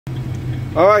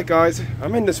Alright guys,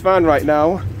 I'm in this van right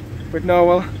now with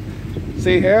Noel.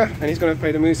 See here? And he's going to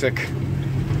play the music.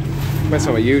 That's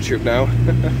on my YouTube now.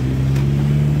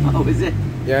 Oh, is it?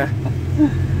 Yeah.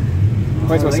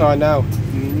 Where's my sign now?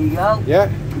 Here we go. Yeah.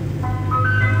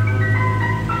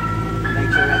 Make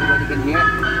sure everybody can hear.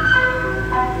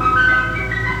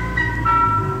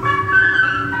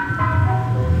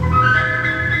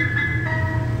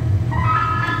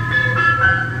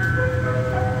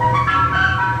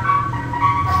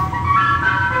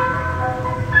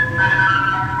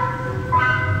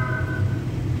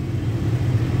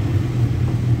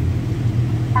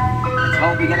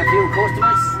 Hope we get a few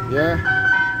customers. Yeah.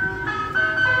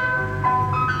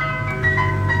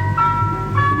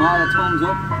 Give them all a thumbs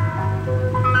up.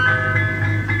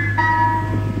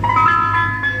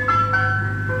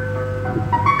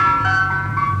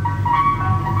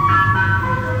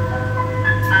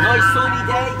 Nice sunny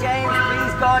day, James.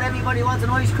 Please God, everybody wants an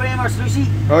ice cream or sushi.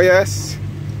 Oh yes.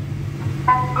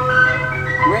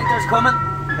 Winter's coming.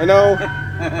 I know.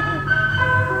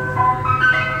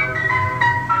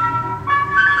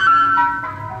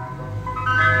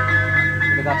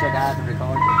 I got your dad to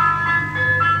record you.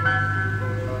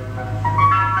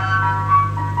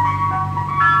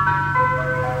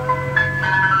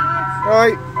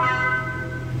 Right.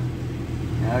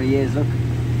 There he is, look.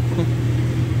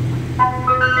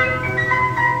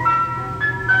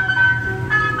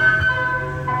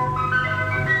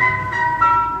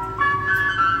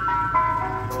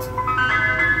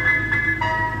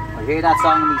 I hear that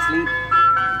song in my sleep.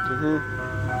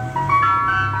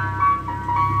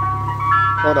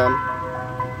 Hold on.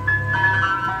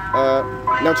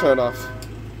 Now turn it off.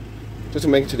 Just to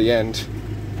make it to the end.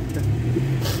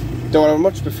 Though I would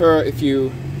much prefer if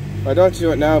you... I don't have to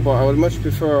do it now, but I would much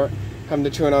prefer having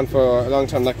to turn on for a long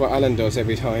time like what Alan does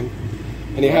every time.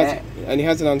 And he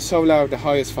has it on so loud, the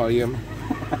highest volume.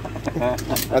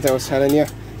 As I was telling you.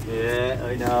 Yeah,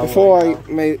 I know. Before I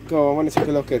may go, I want to take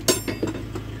a look at... Do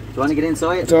you want to get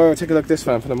inside? So I'll take a look at this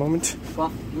van for the moment. Come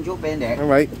on, you can jump in there.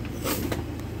 Alright.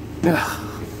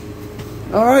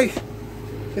 Alright.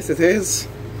 Yes it is.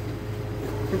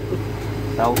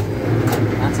 So,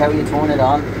 that's how you turn it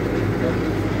on.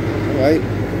 Alright.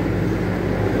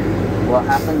 What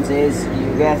happens is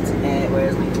you get,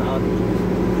 where's my clock?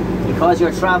 Because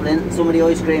you're travelling, some of the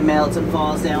ice cream melts and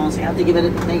falls down, so you have to give it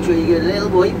make sure you give it a little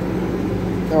wipe.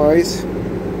 Alright.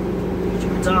 Put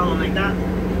your towel on like that.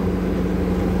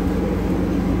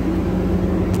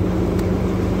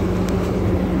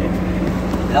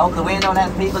 Local window,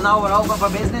 let people know we're open for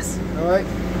business. Alright.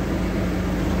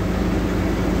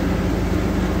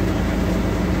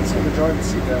 Let's have the driver's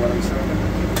seat there while I'm serving.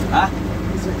 Huh?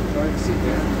 Let's take the driver's seat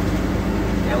there.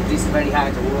 Yeah, this is very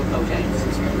hard to work though, James. I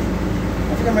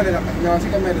think I made it. No, I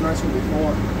think I made a nice one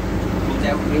before. Comes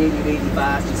out really, really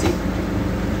fast, you see.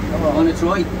 Oh, Want to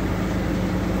try? Do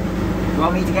you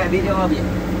want me to get a video of you?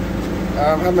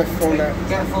 I have my phone there.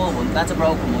 Get a full one. That's a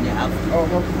broken one you have. Oh.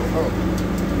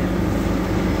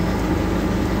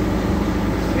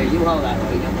 Here, you hold that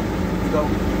right now. You go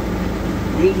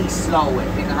really slow with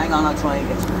it. Here, hang on, I'll try and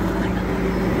get you.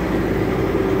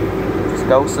 Just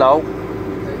go slow.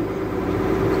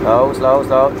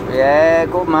 Slow. Yeah,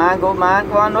 good man. Go on,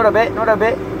 another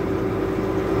bit.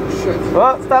 Shit.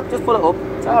 Oh, stop, just pull it up.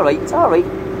 It's alright. Just right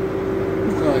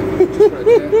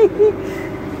there.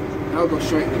 I'll go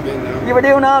straight in the bin now. You were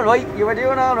doing alright.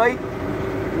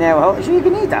 Now, sure you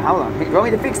can eat that. Hold on. You want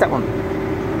me to fix that one?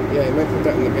 Yeah, you might put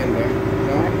that in the bin there.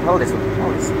 No? Hold this one.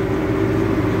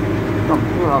 Come,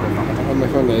 you hold it. I have my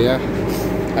phone there, yeah.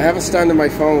 I have a stand on my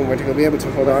phone where you'll be able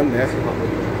to hold on there.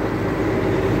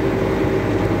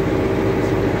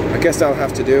 I guess that'll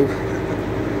have to do.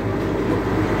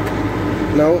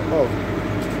 No? Oh.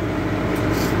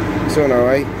 It's doing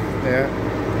alright. Yeah.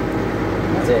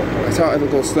 That's it. I thought it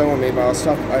would go slow on me, but I'll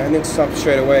stop. I need to stop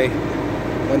straight away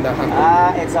when that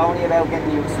happens. It's only about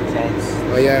getting used to James.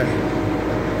 Oh yeah.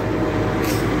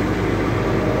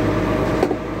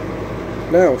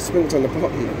 Now, spins on the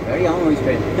bottom. Very always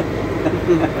been.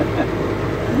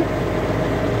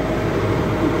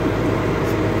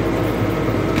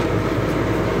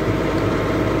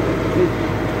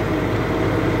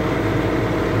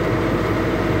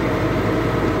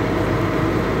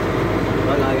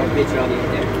 Well, I got a picture of you in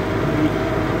there.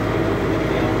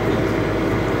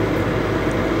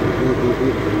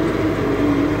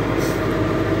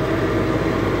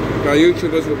 Now,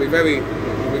 YouTubers will be very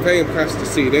impressed to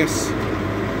see this.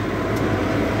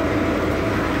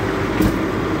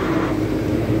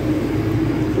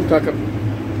 Back up.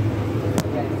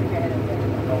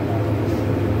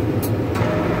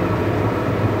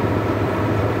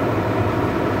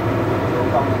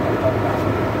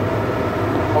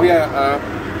 Oh yeah,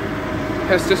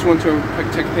 press this one to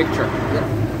take a picture. Yeah.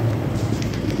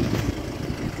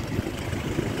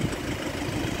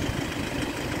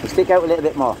 Stick out a little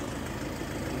bit more.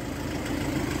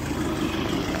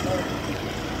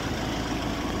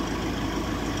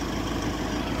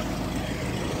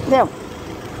 Now.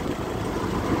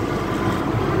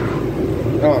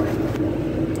 Oh.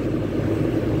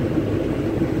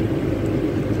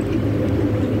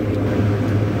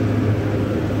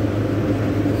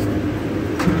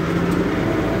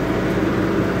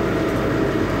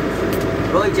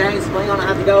 Right, James, I'm gonna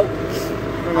have to go.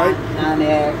 Alright. And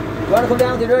you wanna come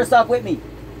down to the other stop with me?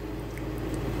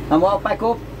 And walk back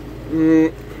up?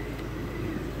 No,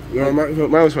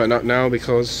 might as well not now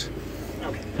because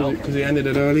we ended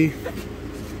it early.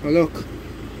 Oh look.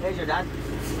 There's your dad.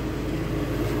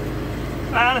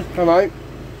 Alright.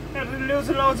 You're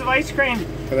losing loads of ice cream.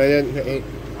 But I didn't eat.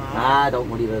 Don't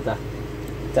worry about that.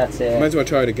 That's Might as well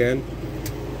try it again.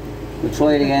 We'll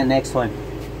try it again next time.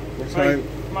 Next Right, time.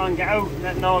 come on, get out.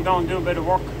 Let Noel go and do a bit of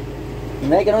work. You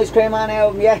make an ice cream man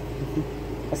out of him, yeah?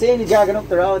 I seen you jogging up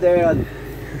the road there on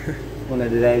one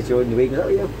of the days during the week. Was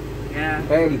that you? Yeah.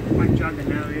 Early. I'm jogging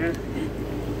now, yeah.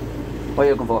 What are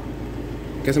you looking for?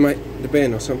 Guess I might the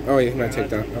bin or something. Oh, you might take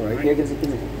that. Alright. Here, give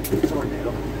me.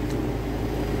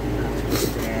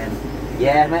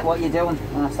 Yeah, mate, what are you doing?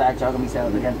 I'm gonna start jogging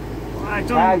myself again. I've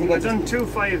Hard to get done 2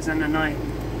 5s and a 9.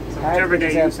 So Hard whichever to get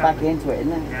day you yourself back said. into it,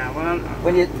 isn't it? Yeah, well,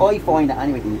 When you, I find it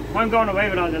anyway. I'm going away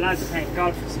with all the lads playing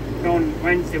golf going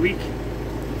Wednesday week.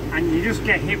 And you just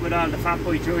get hit with all the fat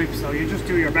boy drive, so you just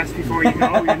do your best before you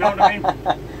go, you know what I mean?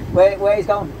 Where he's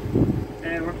going?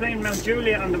 We're playing Mount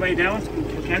Juliet on the way down to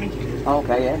Kilkenny.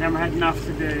 Okay, yeah. And then we're heading off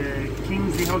to the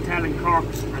Kingsley Hotel in Cork,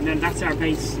 and then that's our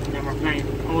base. And then we're playing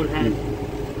Old Head,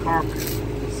 Cork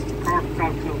Golf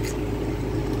Club,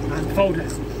 and Foda.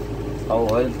 Oh,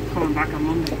 well. Coming back on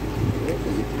Monday.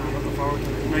 I'm looking forward to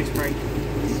it. Nice break.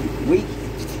 Week?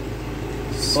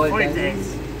 5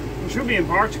 days. We should be in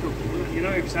Portugal. You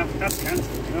know yourself, that's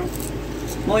cancelled, you know.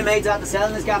 My mate's at the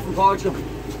selling his gaff in Portugal.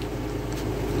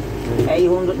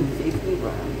 850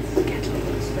 grand.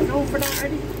 They're going for that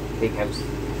already. Big house.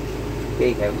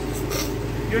 Big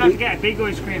house. You'll have to get a big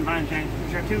ice cream van, James,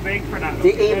 because you're too big for that.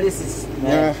 Even this is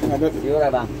Yeah, I bet. the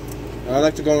other van. I'd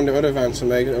like to go in the other van so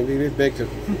make it. It'll be a bit big to.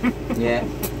 Yeah.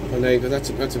 And there you go. That's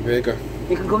a bigger.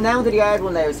 You can come down to the yard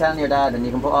one day, I was telling your dad, and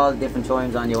you can put all the different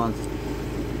chimes on you want.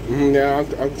 Yeah,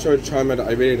 I'm sure the chime that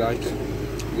I really like.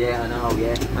 Yeah, I know,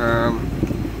 yeah.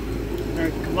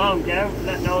 Come on, get out,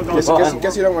 let Noel go.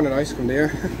 Guess you don't want an ice cream, do you?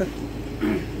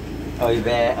 I've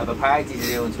a party to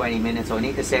do in 20 minutes, so I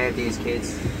need to serve these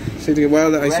kids. See, well,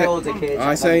 Loads of kids.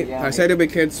 I say there'll be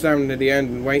kids down at the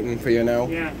end waiting for you now.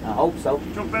 Yeah. I hope so.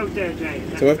 Jump out there, Jay.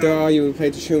 So if there are, you will play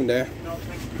the tune there. No,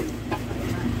 thank you.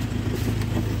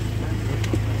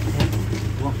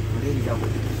 Come on,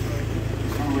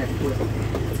 where do we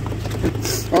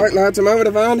go? Alright lads, I'm out of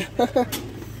the van.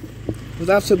 It was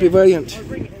absolutely brilliant. I'll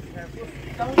bring it in there.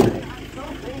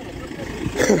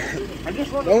 I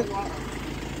just want Don't. to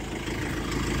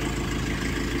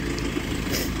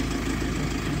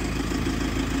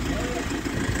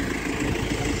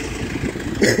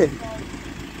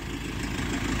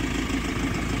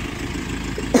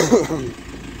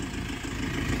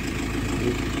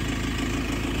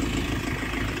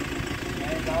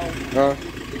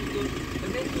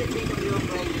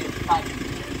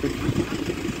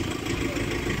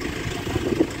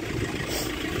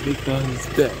Big guns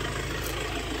dead.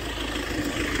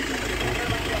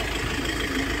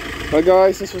 Well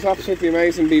guys, this was absolutely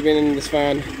amazing being in this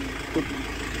van.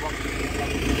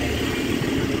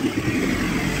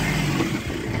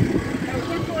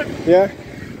 Yeah?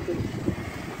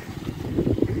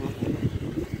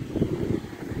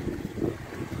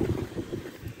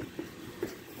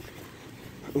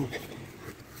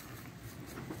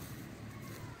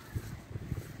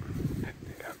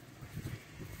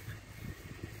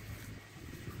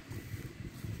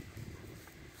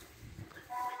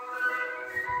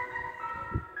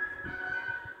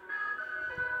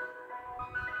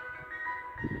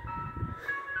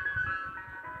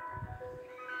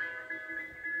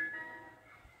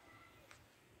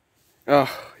 Oh,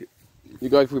 you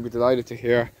guys will be delighted to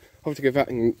hear. Hope to get back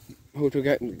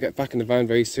get back in the van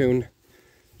very soon.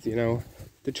 You know,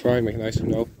 to try and make a nice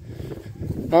one.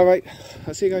 Alright,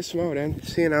 I'll see you guys tomorrow then.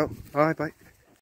 See you now. Bye bye.